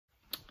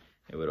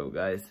Hey, what up,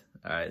 guys?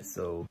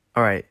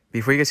 Alright,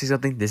 before you guys see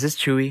something, this is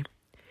Chewy.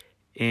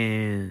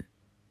 And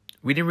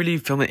we didn't really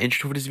film an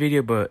intro for this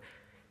video, but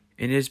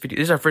in this video,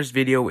 this is our first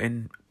video,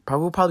 and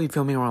we'll probably be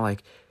filming around,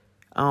 like,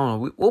 I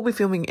don't know, we'll be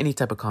filming any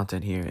type of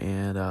content here.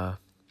 And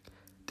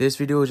this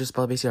video was just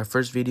basically our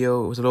first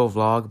video. It was a little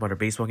vlog about our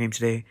baseball game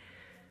today.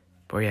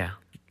 But yeah,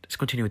 let's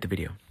continue with the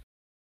video.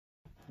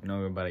 You know,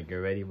 we're about to get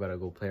ready, about to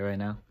go play right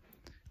now.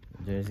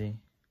 Jersey.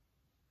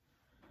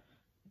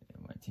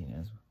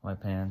 Martinez, white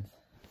pants.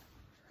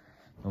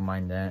 Don't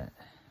mind that.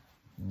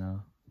 You know,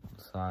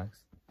 socks.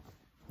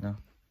 No.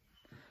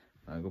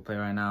 I'll go play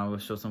right now. We'll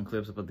show some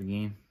clips about the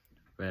game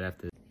right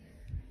after.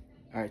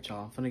 Alright,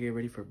 y'all. I'm gonna get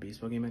ready for a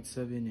baseball game at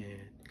 7. And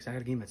because I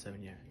got a game at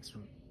 7, yeah.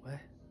 What?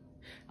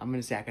 I'm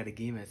gonna say I got a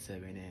game at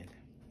 7. And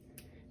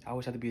I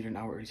always have to be there an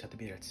hour early. So I have to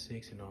be there at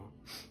 6 and all.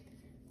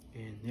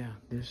 And yeah,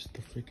 there's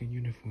the freaking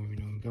uniform, you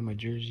know. Got my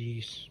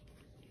jerseys,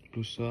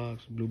 blue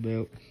socks, blue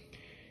belt,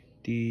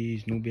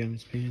 these New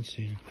Balance pants,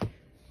 and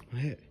my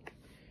hat.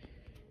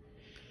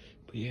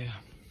 But yeah,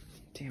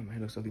 damn, my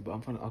head looks ugly, but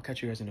I'll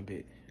catch you guys in a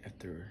bit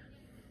after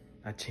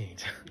I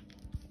change.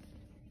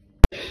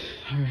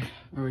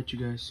 Alright, you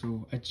guys,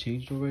 so I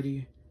changed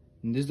already.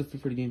 And this is the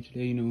fit for the game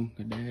today, you know,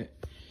 got that.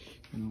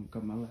 You know,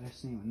 got my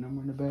last name, my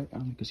number in the back. I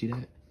don't know if you can see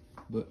that.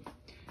 But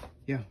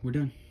yeah, we're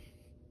done.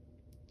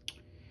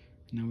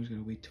 Now we're just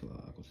gonna wait till go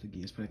to the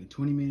game. It's probably like in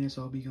 20 minutes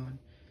I'll be gone.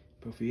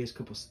 But for you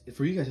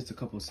guys, it's a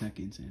couple of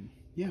seconds, and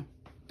yeah.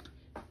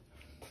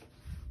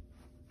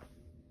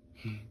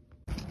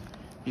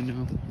 You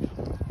know,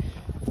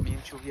 me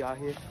and Chewy out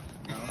here.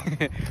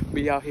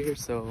 We out here,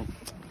 so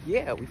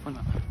yeah, we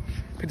finna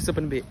pick this up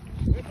in a bit.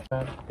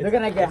 They're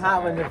gonna get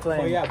hot when they're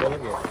playing. Oh yeah, but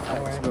look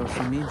at So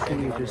for me and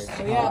Chewy just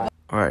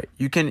alright,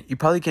 you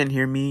probably can't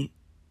hear me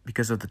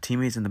because of the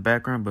teammates in the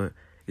background, but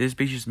this is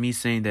basically just me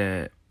saying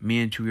that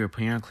me and Chewy are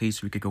playing on cleats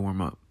so we could go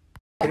warm up.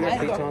 I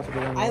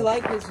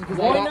like this because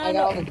I got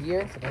all the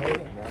gear.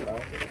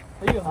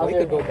 We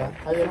could go back.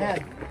 How's your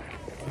hand?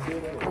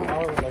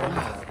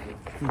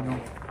 You know,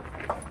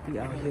 we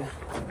out here.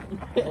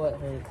 What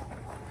hurts?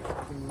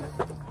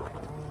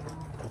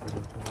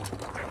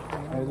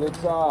 It looks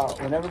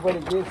when everybody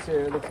gets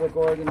here, it looks like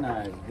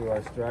organized. Do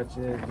our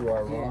stretches, do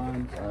our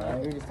runs, alright?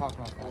 We were just talking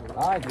about that.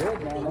 Alright,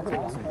 good, man. That's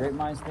awesome. Great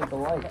minds think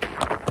alike.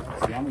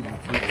 See, I'm a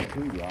YouTuber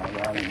too, y'all.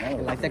 Y'all didn't know.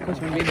 You like that, Coach,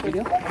 when we made the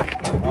video?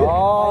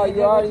 Oh,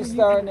 you already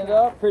starting it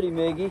up? Pretty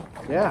Miggy.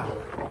 Yeah.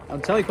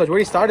 I'm telling you, Coach, we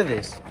already started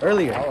this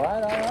earlier.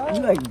 Alright.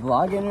 You like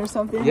vlogging or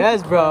something?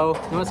 Yes, bro.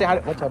 You want to say hi?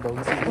 What's up, bro?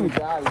 Good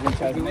job. You've been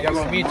trying to make Yeah,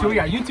 bro, me and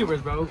Chewy are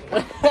YouTubers, bro.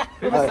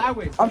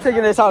 Sideways. I'm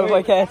taking this out of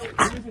my catch.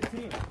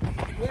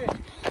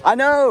 I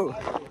know.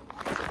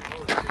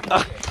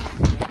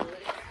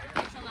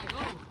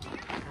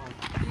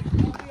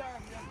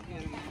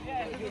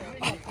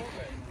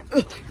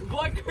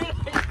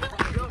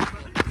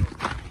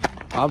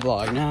 I'll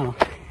vlog now.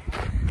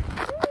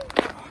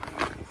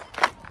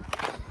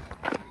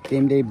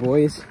 Game day,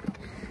 boys.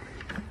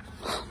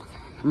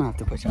 I'm gonna have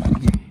to push out in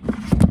here.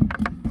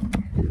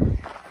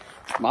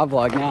 My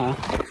vlog now.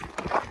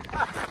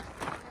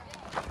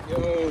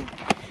 Yo.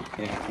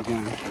 Yeah, we're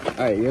going.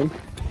 Alright, you good?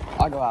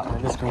 I'll go out,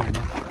 man. Let's go. You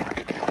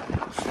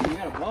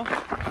got a ball?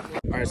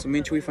 Alright, so me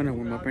and Chewy finna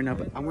warm up right now,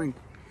 but I'm wearing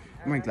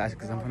glasses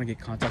because I'm gonna get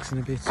contacts in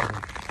a bit, so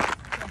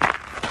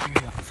I'm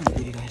gonna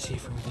get you guys here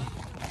for a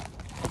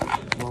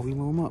bit while we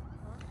warm up.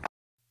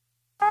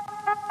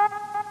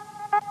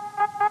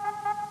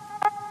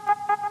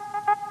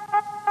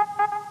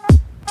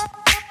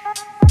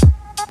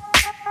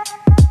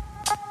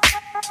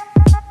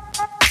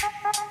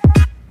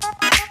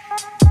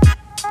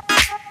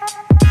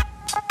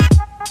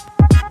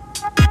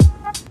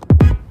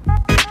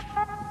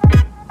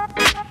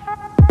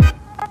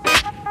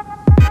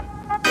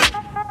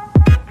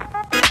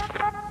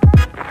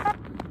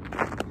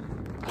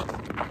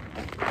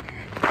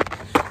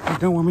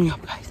 Don't warm me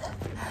up, guys.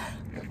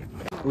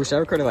 Ooh, should I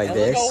record it like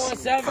this? Oh.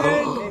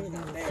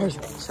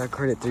 Should I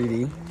record it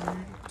 3D?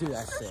 Dude,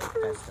 that's sick.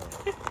 That's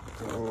sick.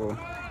 Oh.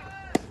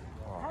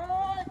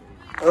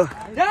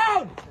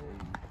 Down!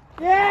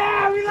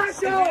 Yeah, we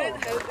let go!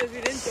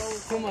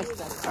 Too much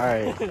stuff.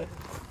 Alright.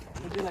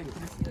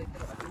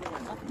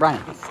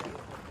 Ryan.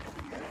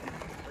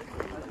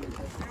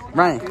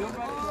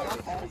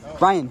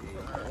 Ryan.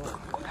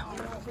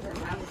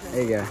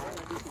 There you go.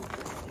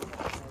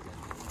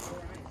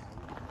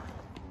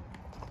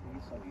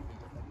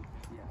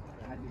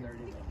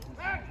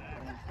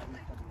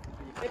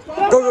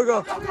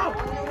 Go.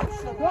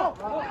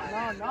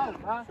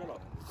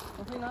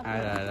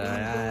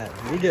 Alright.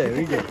 We good.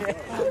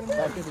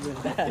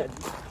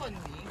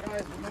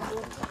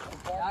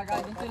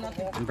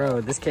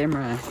 Bro, this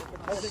camera,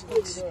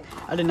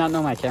 I did not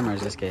know my camera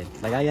was this good.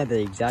 Like, I got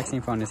the exact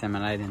same phone as him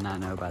and I did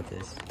not know about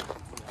this.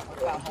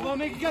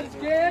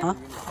 Huh?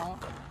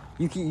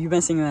 You've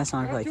been singing that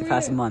song for like the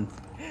past month.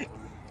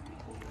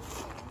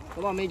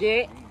 Come on,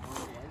 Miggy.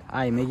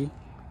 Alright, Miggy.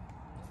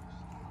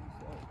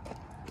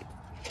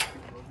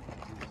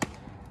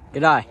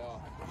 Good eye.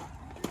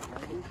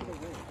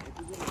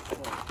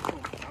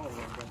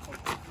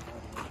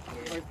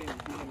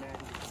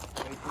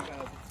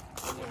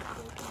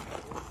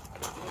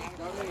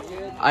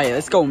 Alright,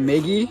 let's go,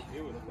 Miggy.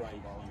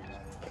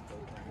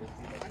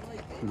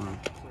 Come on.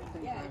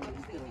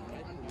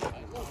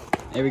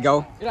 There we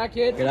go. Good eye,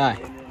 kid. Good eye.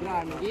 Good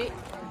eye, Miggy.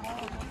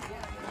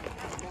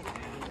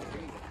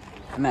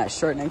 I'm at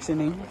short next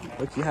inning.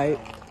 Rookie height.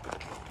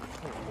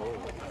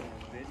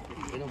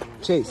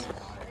 Chase.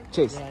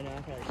 Chase. I'm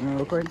gonna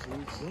record.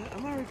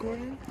 I'm not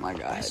recording. Oh my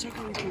God. I suck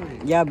at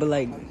recording. Yeah, but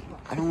like,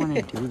 I don't want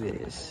to do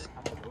this.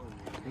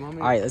 All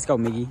right, let's go,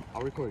 Miggy.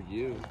 I'll record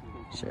you.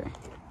 Sure.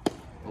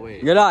 Oh,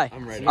 wait. Good eye.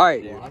 I'm ready. All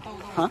right. Yeah.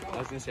 Huh? I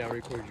was gonna say I'll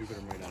record you, but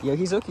I'm ready. Yo,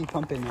 he's okay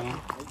pumping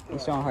now.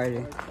 He's trying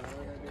harder.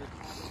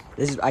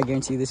 This is, I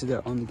guarantee you, this is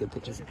their only good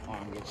pitcher.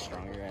 Arm gets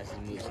stronger as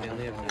it moves. They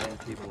only have 9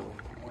 people.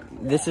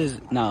 This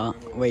is, no,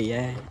 wait,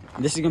 yeah.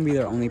 This is gonna be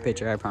their only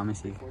pitcher, I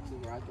promise you.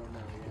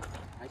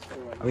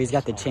 Oh, he's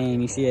got the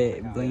chain. You see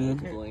it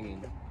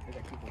blinging?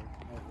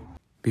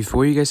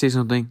 Before you guys say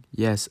something,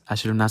 yes, I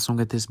should have not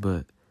swung at this,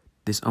 but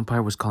this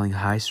umpire was calling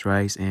high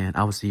strikes, and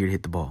I was here to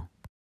hit the ball.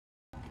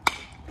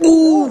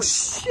 Oh,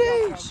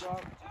 shit!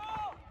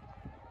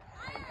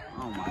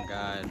 Oh, my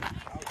God.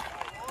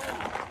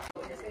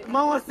 Come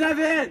on,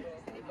 7.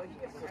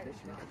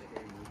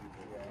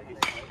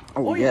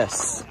 Oh,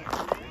 yes.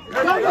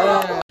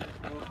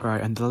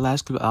 Alright, and the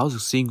last clip, I was a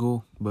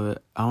single,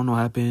 but I don't know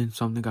what happened.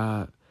 Something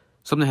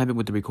happened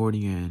with the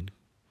recording, and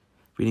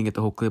we didn't get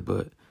the whole clip,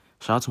 but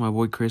shout out to my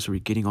boy Chris for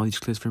getting all these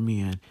clips for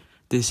me, and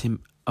this is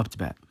him up to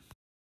bat.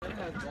 Look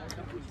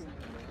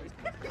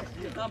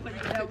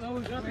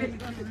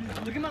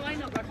at my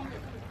lineup.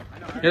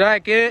 Good eye,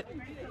 kid.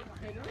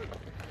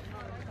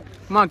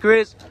 Come on,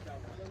 Chris.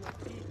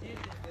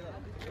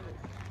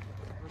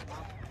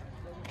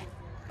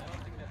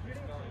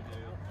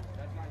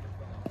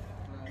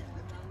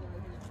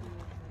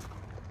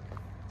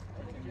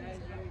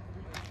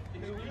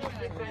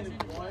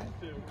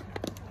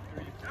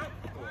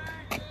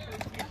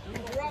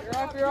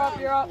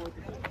 You're up.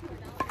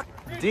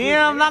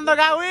 Damn, Lando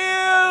got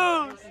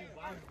wheels.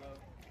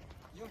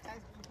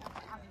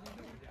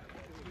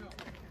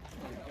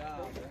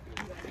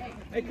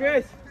 Hey,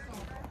 Chris.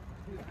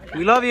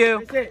 We love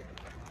you.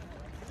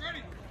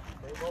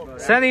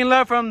 Sending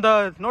love from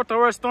the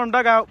Northwest Storm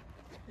dugout.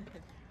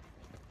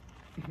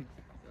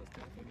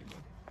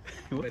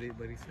 Buddy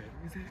said,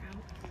 is that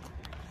out?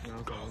 No, I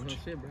was like, no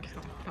shit, bro.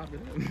 Stop it.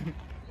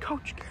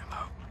 Coach, get him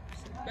out.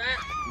 I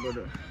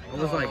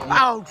was like,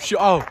 Oh,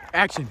 oh,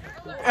 action.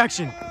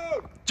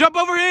 Jump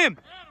over him.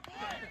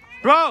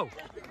 Bro,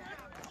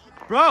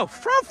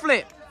 front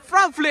flip.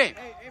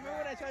 hey, remember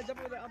when I tried to jump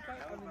over the umpire?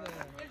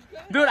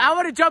 Dude, I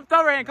would have jumped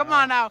over him. Come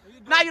on now.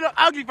 Now you look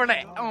ugly for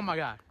that. Oh, my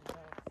God.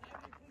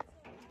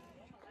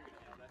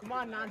 Come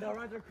on, Nando,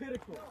 runs are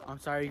critical. I'm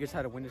sorry you just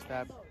had a window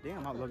stab. Damn,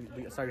 I'm not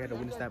looking. Sorry you had a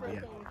window stab, but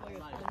yeah.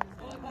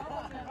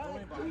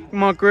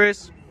 Come on,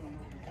 Chris.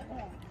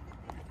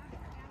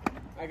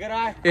 A good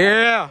eye.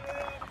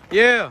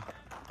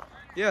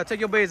 Yeah, take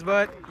your base,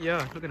 bud.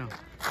 Yeah, look at him.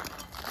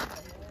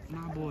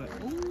 My boy.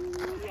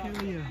 Ooh,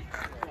 hell yeah.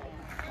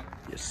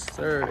 Yes,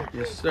 sir.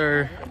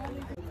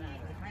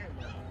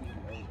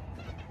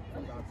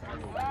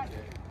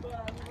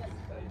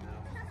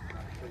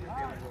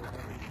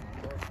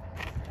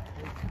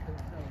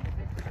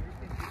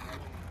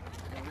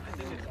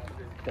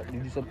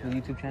 Did you sub to the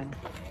YouTube channel?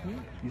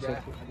 You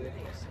sub to?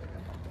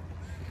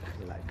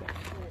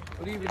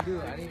 What do you even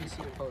do? I didn't even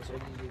see the post. What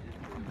do you do?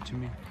 What you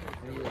mean?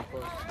 What do you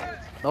post?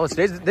 Oh,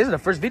 this is the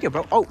first video,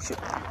 bro. Oh, shit.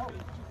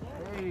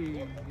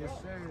 Hey, yes,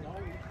 sir.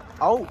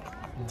 Oh,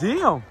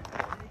 damn.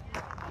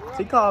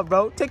 Take off,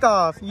 bro. Take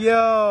off.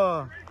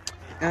 Yeah.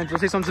 Angelo,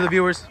 say something to the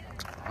viewers.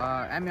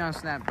 Add me on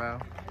Snap, bro.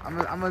 I'm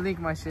gonna link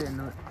my shit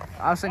and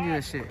I'll send you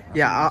the shit.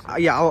 Yeah, I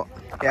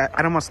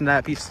don't want to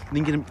snap.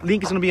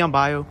 Link is gonna be on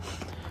bio.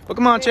 But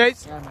come on,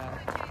 Chase. Yeah,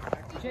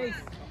 man. Chase.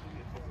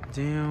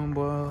 Damn,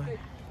 boy.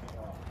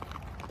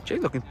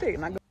 Chase looking thick.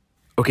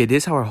 Okay,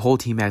 this is how our whole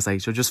team acts like.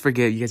 So just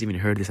forget you guys even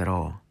heard this at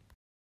all.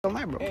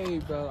 Bro. Hey,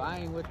 bro, I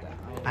ain't with that.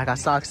 I got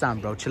socks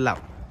on, bro. Chill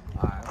out.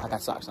 Alright. I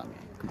got socks on, man.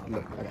 Come on,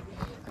 look.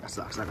 I got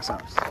socks.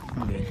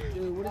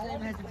 Dude, what does that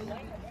even have to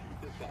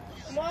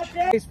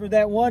do? For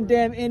that one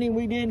damn inning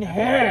we didn't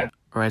have.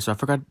 Alright, so I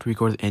forgot to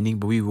record the ending,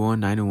 but we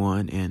won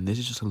 9-1, and this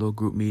is just a little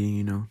group meeting,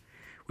 you know.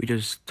 We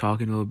just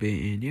talking a little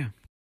bit, and yeah.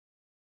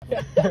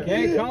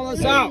 Okay, call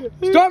us out.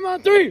 Storm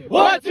on 3.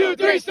 1, 2,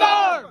 3,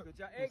 storm!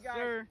 Hey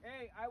guys,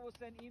 hey, I will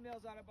send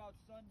emails out about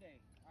Sunday.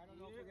 I don't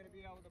know if we're gonna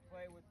be able to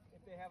play with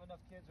if they have enough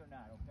kids or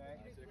not. Okay.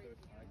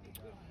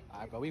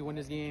 Alright, bro, we won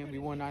this game. We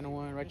won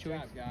 9-1, right, Chewy?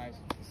 Guys.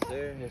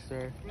 Yes,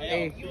 sir.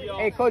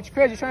 Hey, Coach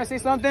Chris, you trying to say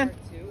something?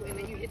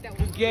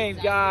 Good game,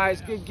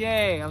 guys. Good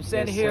game. I'm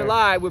standing here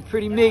live with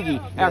Pretty Miggy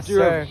after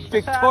sir. a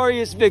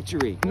victorious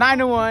victory.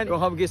 9-1. Go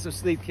home and get some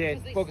sleep,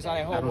 kid. Focus on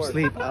that I homework. don't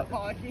sleep.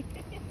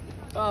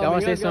 Y'all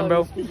want to say something,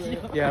 bro?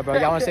 Yeah, bro.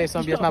 Y'all want to say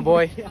something? Yes, my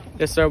boy.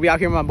 Yes, sir. We out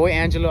here with my boy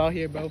Angelo out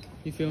here, bro.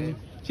 You feel me?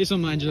 Say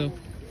something, Angelo.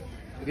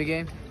 Good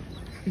game?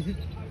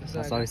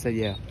 That's all he said,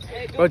 yeah.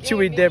 Bro,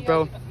 Chewy did,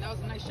 bro. That was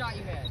a nice shot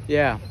you had.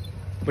 Yeah.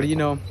 But, you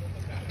know,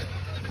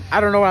 I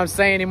don't know what I'm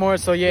saying anymore,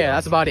 so yeah,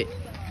 that's about it.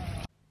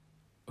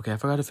 Okay, I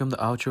forgot to film the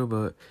outro,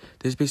 but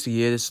this is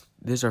basically it. This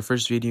is our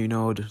first video, you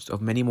know, of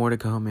many more to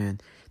come.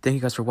 And thank you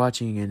guys for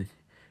watching. And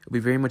it'll be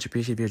very much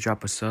appreciated if you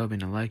drop a sub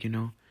and a like, you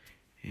know.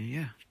 And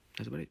yeah,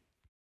 that's about it.